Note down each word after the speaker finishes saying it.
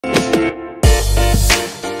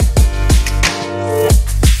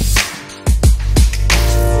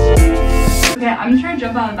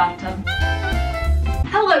jump out of the bathtub.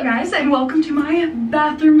 Hello guys, and welcome to my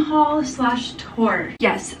bathroom haul slash tour.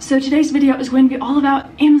 Yes, so today's video is going to be all about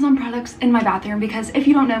Amazon products in my bathroom because if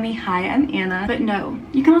you don't know me, hi, I'm Anna. But no,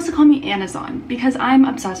 you can also call me Amazon because I'm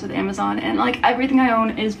obsessed with Amazon and like everything I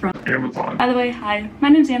own is from Amazon. By the way, hi, my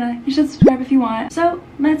name's Anna. You should subscribe if you want. So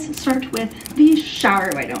let's start with the shower,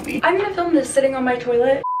 why don't we? I'm gonna film this sitting on my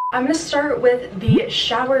toilet. I'm gonna start with the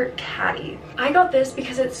shower caddy. I got this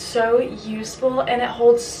because it's so useful and it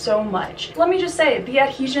holds so much. Let me just say, the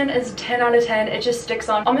adhesion is 10 out of 10. It just sticks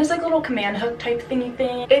on almost like a little command hook type thingy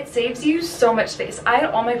thing. It saves you so much space. I had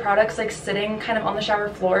all my products like sitting kind of on the shower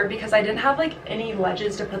floor because I didn't have like any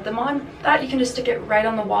ledges to put them on. That you can just stick it right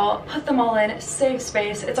on the wall, put them all in, save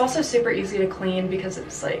space. It's also super easy to clean because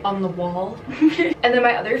it's like on the wall. And then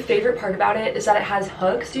my other favorite part about it is that it has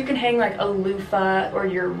hooks. So you can hang like a loofah or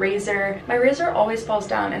your razor. My razor always falls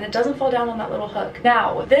down and it doesn't fall down on that little hook.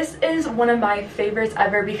 Now, this is one of my favorites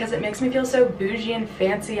ever because it makes me feel so bougie and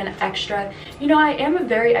fancy and extra. You know, I am a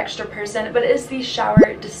very extra person, but it is the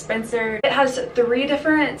shower dispenser. It has 3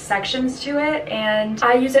 different sections to it and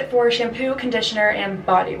I use it for shampoo, conditioner, and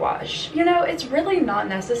body wash. You know, it's really not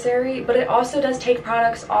necessary, but it also does take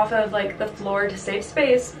products off of like the floor to save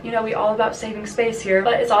space. You know, we all about saving space here,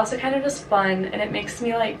 but it's also kind of just fun and it makes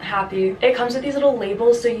me like happy. It comes with these little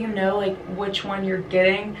labels so you know like which one you're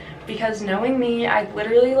getting, because knowing me, I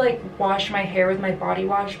literally like wash my hair with my body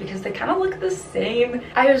wash because they kind of look the same.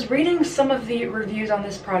 I was reading some of the reviews on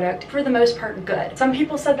this product, for the most part good. Some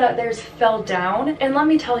people said that theirs fell down, and let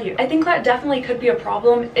me tell you, I think that definitely could be a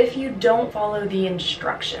problem if you don't follow the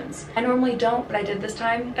instructions. I normally don't, but I did this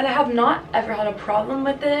time, and I have not ever had a problem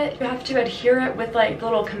with it. You have to adhere it with like the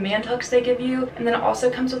little command hooks they give you, and then it also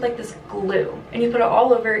comes with like this glue, and you put it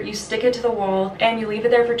all over, you stick it to the wall, and you leave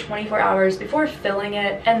it there for 24 hours before filling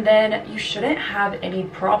it, and then you shouldn't have any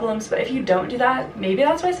problems. But if you don't do that, maybe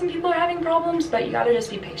that's why some people are having problems, but you gotta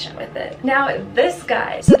just be patient with it. Now this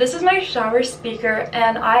guy, so this is my shower speaker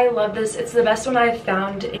and I love this. It's the best one I've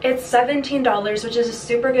found. It's $17, which is a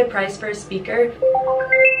super good price for a speaker.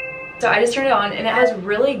 So I just turned it on and it has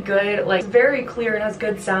really good, like very clear and has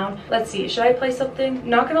good sound. Let's see, should I play something?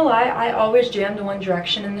 Not gonna lie, I always jam to One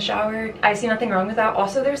Direction in the shower. I see nothing wrong with that.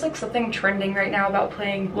 Also, there's like something trending right now about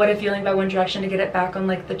playing What a Feeling by One Direction to get it back on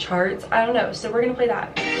like the charts. I don't know, so we're gonna play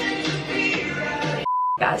that.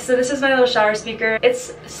 Yeah, so this is my little shower speaker.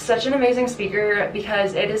 It's such an amazing speaker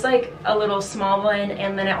because it is like a little small one,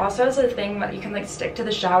 and then it also has a thing that you can like stick to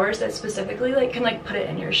the shower, so it specifically like can like put it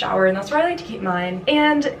in your shower, and that's where I like to keep mine.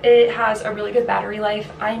 And it has a really good battery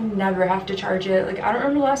life. I never have to charge it. Like, I don't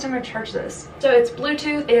remember the last time I charged this. So it's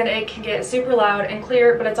Bluetooth and it can get super loud and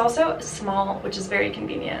clear, but it's also small, which is very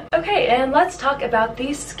convenient. Okay, and let's talk about the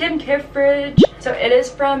skincare fridge. So it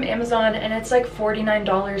is from Amazon and it's like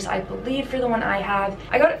 $49, I believe, for the one I have.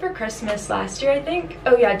 I got it for Christmas last year, I think.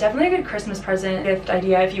 Oh yeah, definitely a good Christmas present gift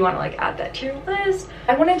idea if you want to like add that to your list.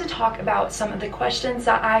 I wanted to talk about some of the questions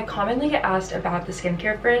that I commonly get asked about the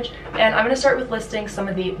skincare fridge, and I'm going to start with listing some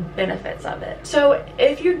of the benefits of it. So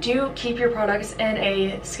if you do keep your products in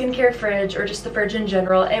a skincare fridge or just the fridge in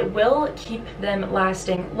general, it will keep them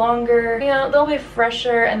lasting longer. You know, they'll be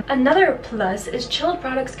fresher. And another plus is chilled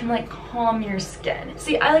products can like calm your skin.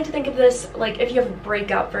 See, I like to think of this like if you have a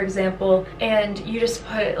breakout, for example, and you just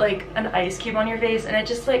put like an ice cube on your face and it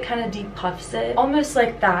just like kind of depuffs it, almost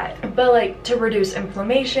like that, but like to reduce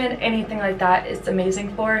inflammation, anything like that is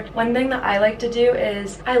amazing for. One thing that I like to do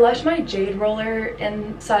is I left my jade roller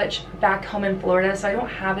and such back home in Florida, so I don't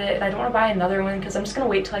have it and I don't want to buy another one because I'm just gonna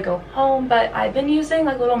wait till I go home. But I've been using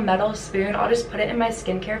like a little metal spoon. I'll just put it in my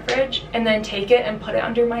skincare fridge and then take it and put it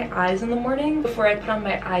under my eyes in the morning before I put on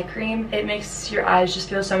my eye cream. It makes your eyes just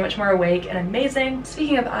feel so much more awake and amazing.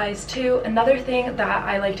 Speaking of eyes too, another thing that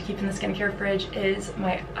I like to keep in the skincare fridge is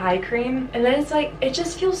my eye cream, and then it's like it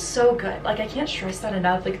just feels so good. Like, I can't stress that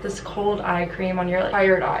enough, like this cold eye cream on your like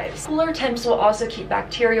tired eyes. Cooler temps will also keep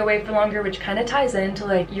bacteria away for longer, which kind of ties into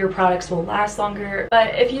like your products will last longer.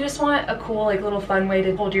 But if you just want a cool like little fun way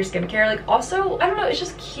to hold your skincare, like also I don't know, it's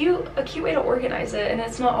just cute, a cute way to organize it, and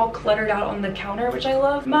it's not all cluttered out on the counter, which I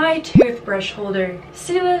love. My toothbrush holder,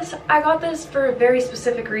 see this? I got this for a very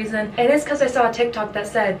specific reason, and it's because I saw a TikTok that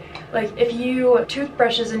said like if you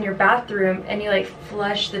toothbrushes in your bathroom and you like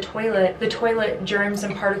flush the toilet germs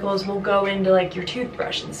and particles will go into like your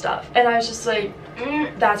toothbrush and stuff. And I was just like,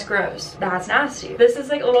 that's gross, that's nasty. This is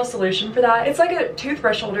like a little solution for that. It's like a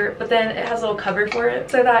toothbrush holder, but then it has a little cover for it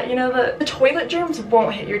so that, you know, the toilet germs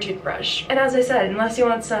won't hit your toothbrush. And as I said, unless you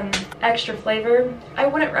want some extra flavor, I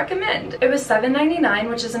wouldn't recommend. It was $7.99,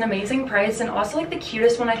 which is an amazing price, and also like the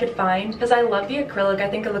cutest one I could find because I love the acrylic. I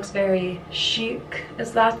think it looks very chic.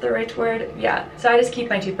 Is that the right word? Yeah. So I just keep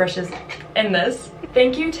my toothbrushes in this.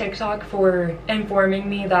 Thank you, TikTok, for informing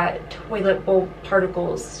me that toilet bowl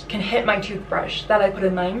particles can hit my toothbrush that I put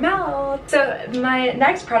in my mouth. So my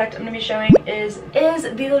next product I'm gonna be showing is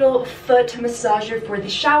the little foot massager for the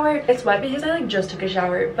shower. It's wet because I like just took a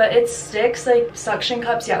shower, but it sticks like suction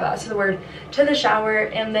cups, yeah, that's the word, to the shower,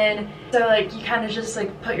 and then so like you kind of just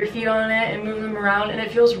like put your feet on it and move them around, and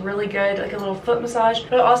it feels really good, like a little foot massage,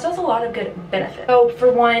 but it also has a lot of good benefits. So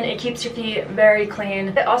for one, it keeps your feet very clean.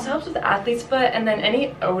 It also helps with athlete's foot, and then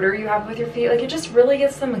any odor you have with your feet, like it just really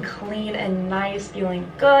gets them clean and nice,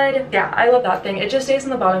 feeling good. Yeah, I love that thing. It just stays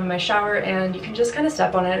in the bottom of my shower and you can just kind of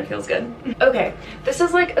step on it. It feels good. Okay, this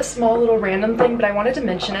is like a small little random thing, but I wanted to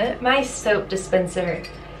mention it. My soap dispenser.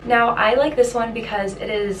 Now, I like this one because it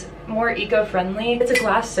is more eco-friendly. It's a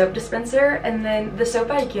glass soap dispenser, and then the soap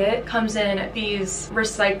I get comes in these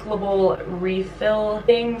recyclable refill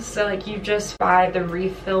things. So like you just buy the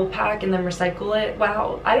refill pack and then recycle it.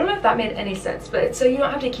 Wow, I don't know if that made any sense, but so you don't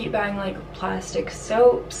have to keep buying like plastic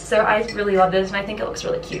soaps. So I really love this, and I think it looks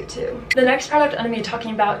really cute too. The next product I'm gonna be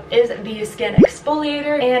talking about is the skin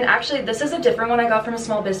exfoliator, and actually this is a different one I got from a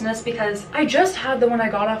small business because I just had the one I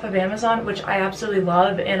got off of Amazon, which I absolutely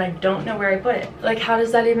love, and I don't know where I put it. Like, how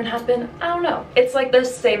does that even happen? I don't know. It's like the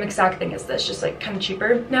same exact thing as this, just like kind of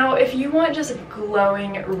cheaper. Now, if you want just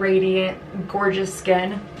glowing, radiant, gorgeous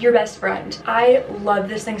skin, your best friend. I love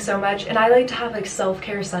this thing so much, and I like to have like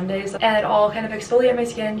self-care Sundays, and I'll kind of exfoliate my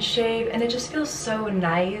skin, shave, and it just feels so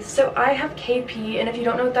nice. So I have KP, and if you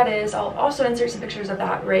don't know what that is, I'll also insert some pictures of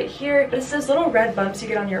that right here. But it's those little red bumps you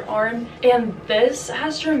get on your arm, and this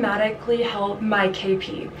has dramatically helped my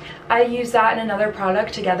KP. I use that and another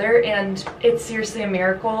product together, and it's seriously a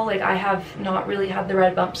miracle. Like, I have not really had the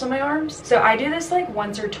red bumps on my arms. So I do this like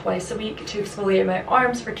once or twice a week to exfoliate my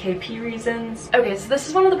arms for KP reasons. Okay, so this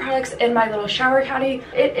is one of the products in my little shower caddy.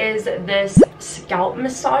 It is this scalp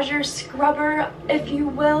massager scrubber, if you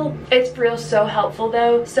will. It's real so helpful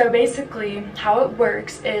though. So basically how it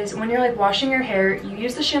works is when you're like washing your hair, you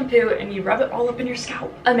use the shampoo and you rub it all up in your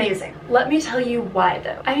scalp. Amazing. Let me tell you why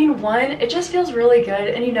though. I mean, one, it just feels really good,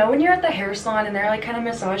 and you know when you're at the hair salon and they're like kind of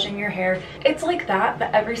massaging your hair, it's like that,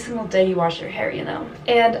 but every single day you wash your hair, you know.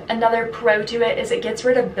 And another pro to it is it gets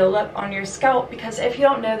rid of buildup on your scalp, because if you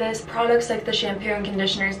don't know this, products like the shampoo and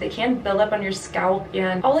conditioners, they can build up on your scalp,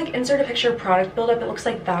 and I'll like insert a picture of product buildup. It looks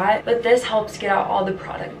like that, but this helps get out all the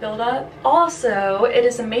product buildup. Also, it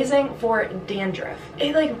is amazing for dandruff.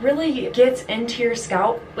 It like really gets into your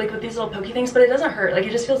scalp like with these little pokey things, but it doesn't hurt. Like,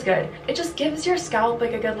 it just feels good. It just gives your scalp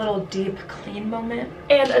like a good little deep clean moment.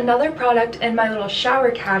 And another product in my little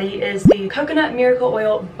shower caddy is the Coconut Miracle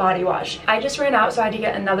Oil Body Wash. I just ran out, so I had to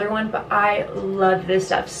get another one, but I love this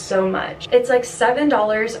stuff so much. It's like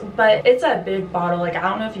 $7, but it's a big bottle. Like, I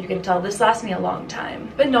don't know if you can tell, this lasts me a long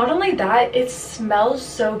time. But not only that, it smells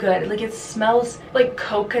so good. Like, it smells like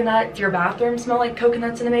coconut. Your bathroom smell like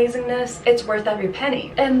coconuts and amazingness. It's worth every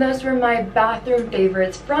penny. And those were my bathroom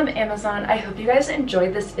favorites from Amazon. I hope you guys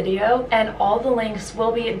enjoyed this video, and all the links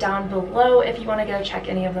will be down below if you want to go check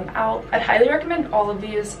any of them out. I'd highly recommend all of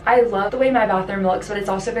these. I love the way my bathroom looks, but it's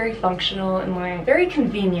also very functional and like very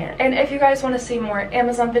convenient. And if you guys want to see more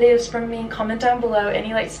Amazon videos from me, comment down below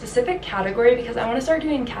any like specific category, because I want to start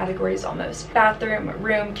doing categories almost. Bathroom,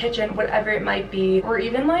 room, kitchen, whatever it might be, or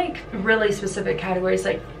even like really specific categories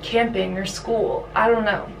like camping or school. I don't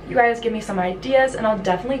know. You guys give me some ideas and I'll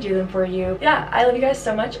definitely do them for you. Yeah, I love you guys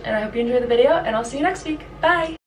so much, and I hope you enjoyed the video, and I'll see you next week. Bye!